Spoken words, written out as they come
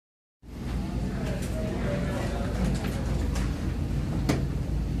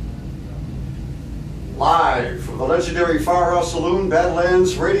Live from the legendary Firehouse Saloon,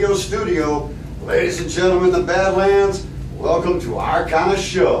 Badlands Radio Studio. Ladies and gentlemen, the Badlands, welcome to our kind of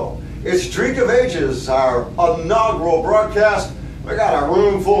show. It's Drink of Ages, our inaugural broadcast. We got a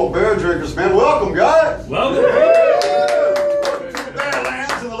room full of beer drinkers, man. Welcome, guys. Welcome. Welcome to the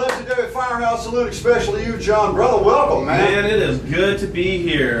Badlands and the legendary Firehouse Saloon, especially you, John. Brother, welcome, man. Man, it is good to be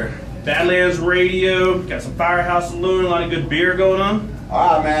here. Badlands Radio, got some Firehouse Saloon, a lot of good beer going on.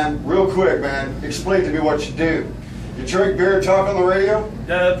 All right, man. Real quick, man. Explain to me what you do. You drink beer and talk on the radio?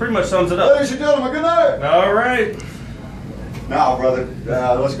 Pretty much sums it up. Ladies and gentlemen, good night. All right. Now, brother,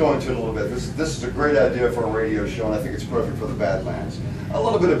 let's go into it a little bit. This is a great idea for a radio show, and I think it's perfect for the Badlands. A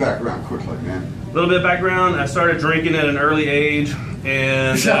little bit of background, quickly, man. A little bit of background. I started drinking at an early age,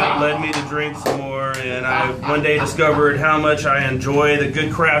 and that led me to drink some more. And I one day discovered how much I enjoy the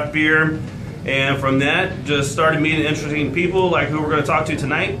good craft beer. And from that, just started meeting interesting people like who we're going to talk to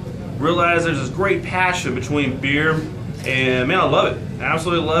tonight. Realized there's this great passion between beer, and man, I love it. I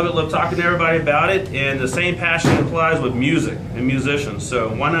absolutely love it. Love talking to everybody about it. And the same passion applies with music and musicians. So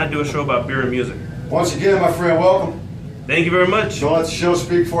why not do a show about beer and music? Once again, my friend, welcome. Thank you very much. Don't let the show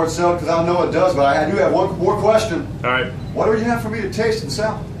speak for itself, because I know it does, but I do have one more question. All right. What do you have for me to taste and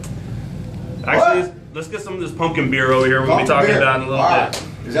sell? Actually, let's get some of this pumpkin beer over here we'll be talking about in a little bit.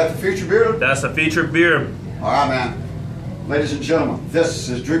 Is that the featured beer? That's the featured beer. All right, man. Ladies and gentlemen, this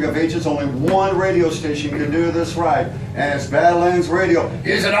is Drink of Ages. Only one radio station can do this right, and it's Badlands Radio.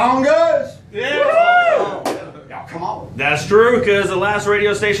 Is it on, guys? Yeah. Now, come on. That's true, because the last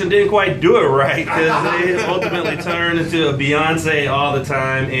radio station didn't quite do it right, because they ultimately turned into a Beyonce all the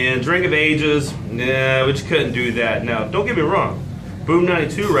time, and Drink of Ages, nah, we just couldn't do that. Now, don't get me wrong. Boom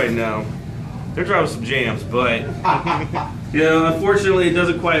 92 right now, they're driving some jams, but you know, unfortunately, it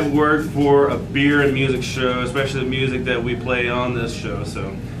doesn't quite work for a beer and music show, especially the music that we play on this show. So,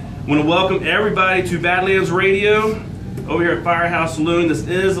 I want to welcome everybody to Badlands Radio over here at Firehouse Saloon. This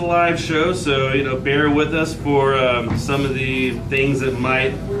is a live show, so you know, bear with us for some of the things that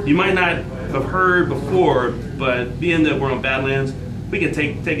you might not have heard before. But being that we're on Badlands, we can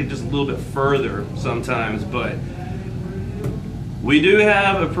take it just a little bit further sometimes, but. We do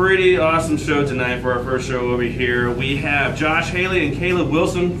have a pretty awesome show tonight for our first show over here. We have Josh Haley and Caleb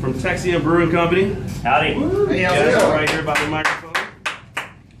Wilson from Texian Brewing Company. Howdy. Hey, how's it going? Right here by the microphone.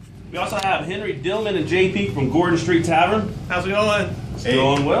 We also have Henry Dillman and JP from Gordon Street Tavern. How's it going? It's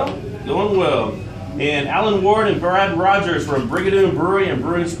going well. Going well. And Alan Ward and Brad Rogers from Brigadoon Brewery and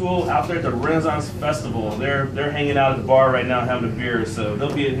Brewing School out there at the Renaissance Festival. They're hanging out at the bar right now having a beer, so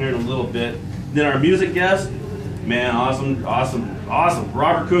they'll be in here in a little bit. Then our music guest, man, awesome.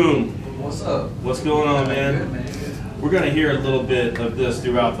 Robert Kuhn. What's up? What's going on, man? Good, man? We're going to hear a little bit of this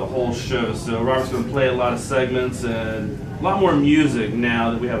throughout the whole show. So Robert's going to play a lot of segments and a lot more music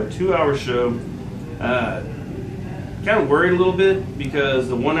now that we have a 2-hour show. Kind of worried a little bit because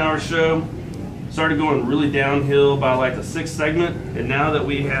the 1-hour show started going really downhill by like the 6th segment, and now that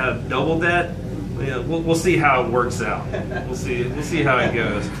we have doubled that, yeah, we'll see how it works out. We'll see how it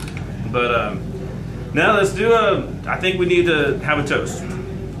goes. But now let's do I think we need to have a toast.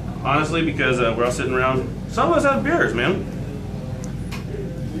 Honestly, because we're all sitting around. Some of us have beers, man.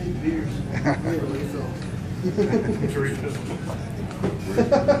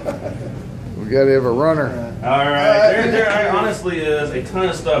 We gotta have a runner. All right, there honestly is a ton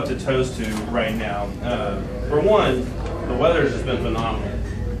of stuff to toast to right now. For one, the weather's just been phenomenal.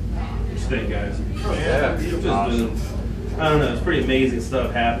 What you think, guys? Yeah, It's just been, I don't know, it's pretty amazing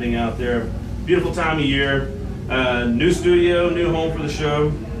stuff happening out there. Beautiful time of year. New studio, new home for the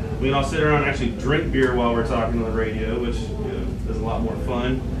show. We can all sit around and actually drink beer while we're talking on the radio, which is a lot more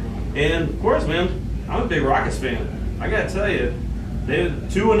fun. And of course, man, I'm a big Rockets fan. I gotta tell you, they're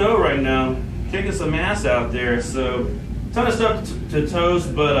 2-0 right now, kicking some ass out there. So, ton of stuff to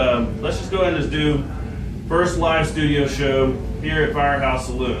toast, but let's just go ahead and just do first live studio show here at Firehouse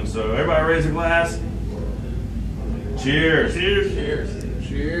Saloon. So, everybody raise a glass. Cheers. Cheers. Cheers.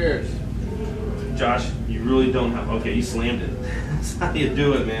 Cheers. Josh, you really don't have. Okay, you slammed it. That's how you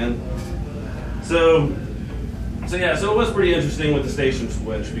do it, man. So yeah, so it was pretty interesting with the station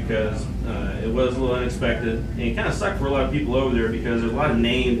switch because it was a little unexpected, and it kind of sucked for a lot of people over there because there's a lot of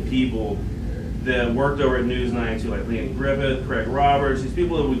named people that worked over at News 92, like Leanne Griffith, Craig Roberts, these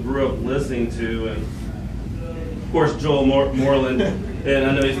people that we grew up listening to, and of course Joel Moreland. And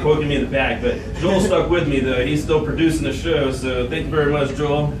I know he's poking me in the back, but Joel stuck with me though. He's still producing the show, so thank you very much,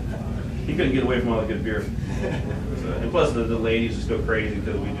 Joel. He couldn't get away from all the good beer. So, and plus, the ladies just go crazy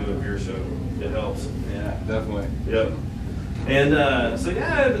because we do a beer show. It helps. Yeah, definitely. Yep. And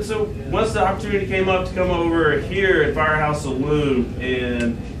so once the opportunity came up to come over here at Firehouse Saloon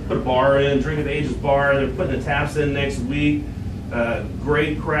and put a bar in, Drink of Ages bar. They're putting the taps in next week.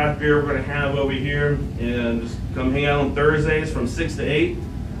 Great craft beer we're going to have over here. And just come hang out on Thursdays from 6 to 8.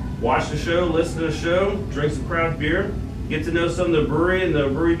 Watch the show, listen to the show, drink some craft beer, get to know some of the brewery and the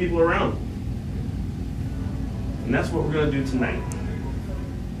brewery people around. And that's what we're going to do tonight.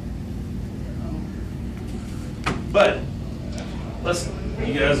 But, listen,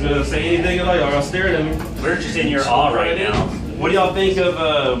 you guys going to say anything at all? Y'all are staring at me. We're just in your awe right now. What do y'all think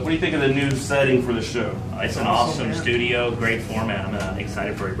of? What do you think of the new setting for the show? It's an awesome studio, great format. I'm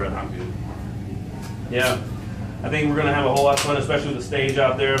excited for you, brother. Yeah, I think we're gonna have a whole lot of fun, especially with the stage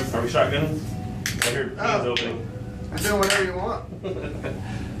out there. Are we shotgunning? I hear hands opening. I'm doing whatever you want.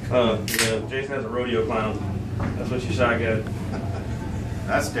 Yeah, Jason has a rodeo clown. That's what you shotgun.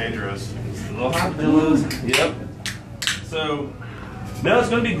 That's dangerous. Little hot pillows. Yep. So. No, it's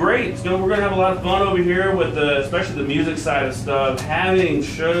going to be great. We're going to have a lot of fun over here with especially the music side of stuff. Having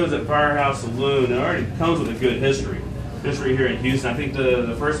shows at Firehouse Saloon, it already comes with a good history here in Houston. I think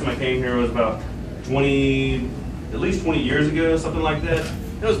the first time I came here was about at least 20 years ago, something like that.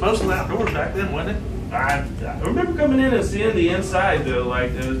 It was mostly outdoors back then, wasn't it? I remember coming in and seeing the inside though.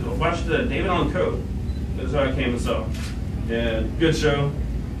 Like I watched David on Code. That's how I came and saw. Yeah, good show.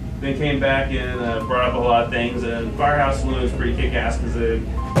 Then came back and brought up a lot of things. And Firehouse Saloon is pretty kick-ass because they're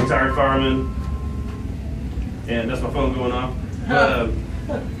retired firemen. And that's my phone going off.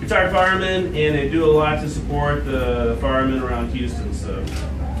 Retired firemen, and they do a lot to support the firemen around Houston. So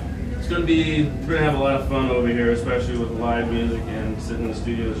we're gonna have a lot of fun over here, especially with live music and sitting in the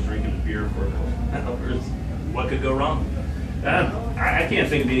studios drinking beer for a couple hours. What could go wrong? I can't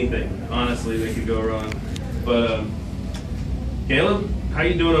think of anything, honestly, that could go wrong. But Caleb, how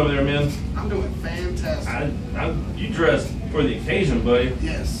you doing over there, man? I'm doing fantastic. You dressed for the occasion, buddy.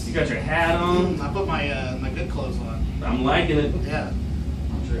 Yes. You got your hat on. I put my good clothes on. I'm liking it. Yeah.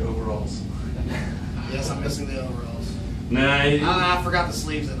 Your overalls. Yes, I'm missing the overalls. Nah. I forgot the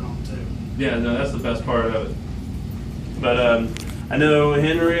sleeves at home too. Yeah, no, that's the best part of it. But I know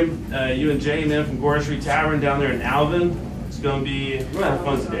Henry, you and Jay, man, from Gore Street Tavern down there in Alvin. We're gonna have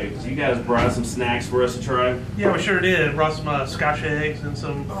fun today because you guys brought some snacks for us to try. Yeah, we sure did. Brought some Scotch eggs and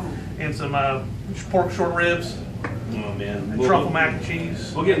some pork short ribs. Oh man, And truffle mac and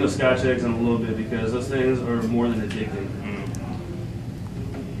cheese. We'll get into Scotch eggs in a little bit because those things are more than addicting.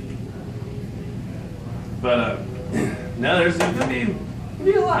 But no, there's gonna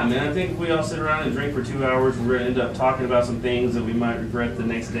be a lot, man. I think if we all sit around and drink for 2 hours, we're gonna end up talking about some things that we might regret the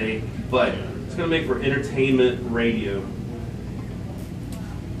next day. But it's gonna make for entertainment radio.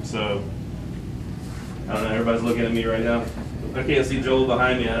 So I don't know. Everybody's looking at me right now. I can't see Joel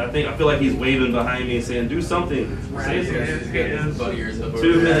behind me. I feel like he's waving behind me, saying, "Do something." Say something.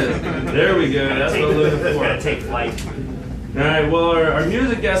 2 minutes. There we go. That's what I'm looking for. Gotta take flight. All right. Well, our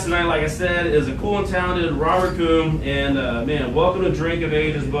music guest tonight, like I said, is a cool and talented Robert Kuhn. And man, welcome to Drink of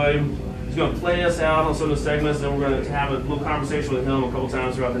Ages, buddy. He's going to play us out on some of the segments, and then we're going to have a little conversation with him a couple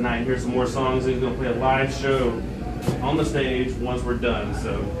times throughout the night and hear some more songs. And he's going to play a live show on the stage once we're done.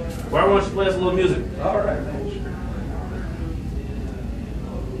 So, Robert, why don't you play us a little music? All right, man. Sure.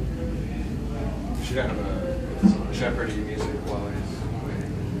 Should have a Jeopardy music while he's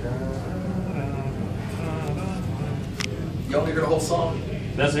waiting. You only heard a whole song?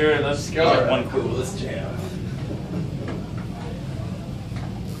 Let's hear it. Let's go. Like one Cool, let's jam.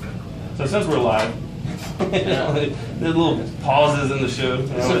 So since we're live, there's little pauses in the show.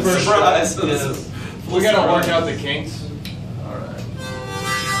 It's a surprise. Yes. We gotta work out the kinks. All right.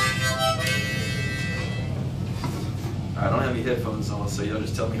 I don't have any headphones on, so you'll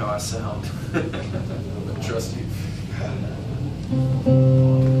just tell me how I sound. I trust you.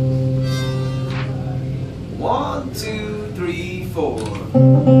 1, 2, 3, 4.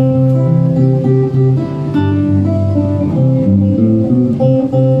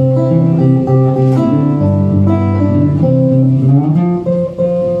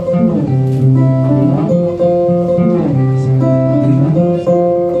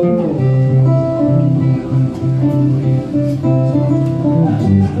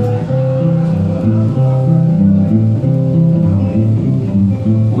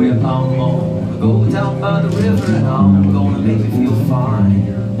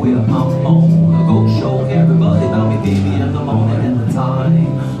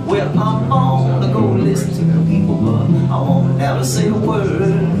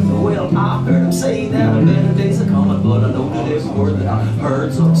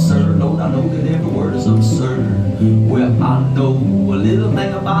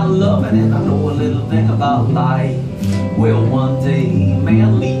 Well, one day,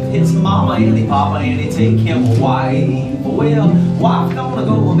 man leave his mama mama and the papa and they take him a wife. Well, wife gonna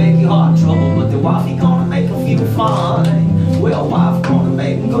go and make you hard trouble, but the wife he gonna make her feel fine. Well, wife gonna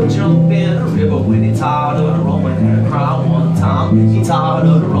make him go jump in a river when he tired of the rowing and cry one time. He tired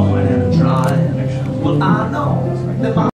of the rowing and the trying. Well, I know that my